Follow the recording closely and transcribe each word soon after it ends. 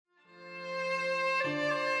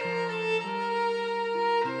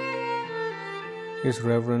is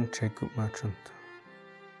Reverend Jacob Merchant,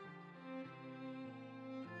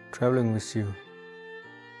 traveling with you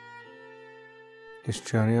this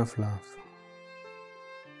journey of love.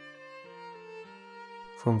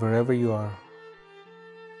 From wherever you are,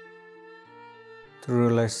 the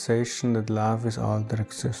realization that love is all that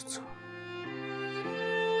exists.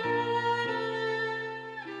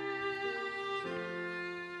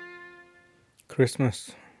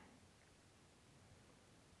 Christmas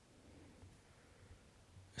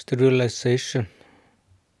is the realization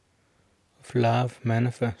of love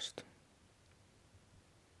manifest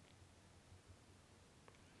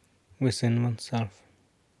within oneself.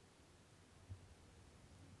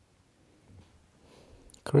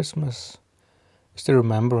 Christmas is the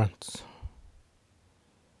remembrance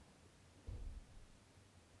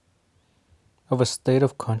of a state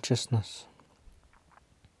of consciousness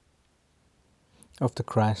of the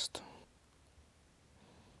Christ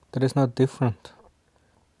that is not different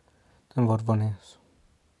than what one is.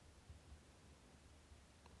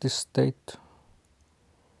 This state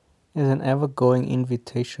is an ever-going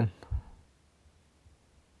invitation,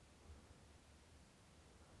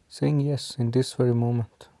 saying yes in this very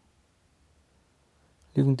moment,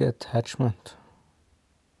 leaving the attachment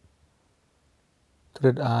to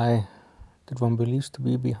that I that one believes to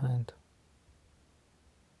be behind.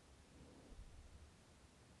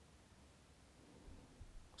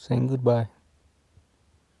 Saying goodbye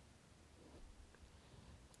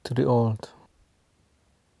to the old,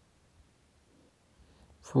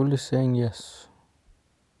 fully saying yes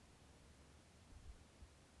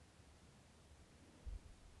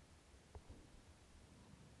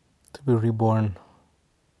to be reborn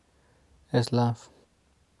as love.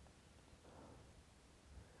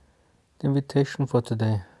 The invitation for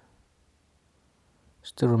today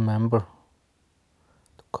is to remember,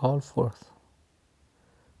 to call forth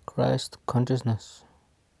Christ consciousness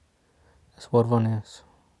as what one is,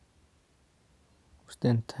 with the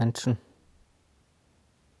intention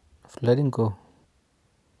of letting go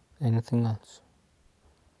of anything else.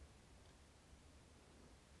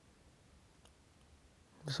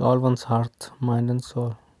 With all one's heart, mind and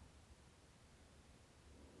soul.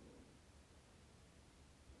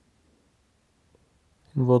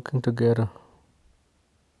 Invoking together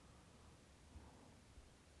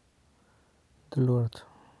the Lord.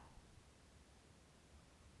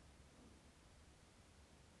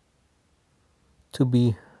 To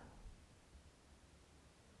be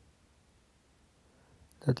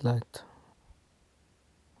that light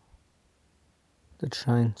that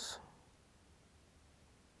shines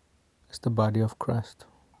as the body of Christ.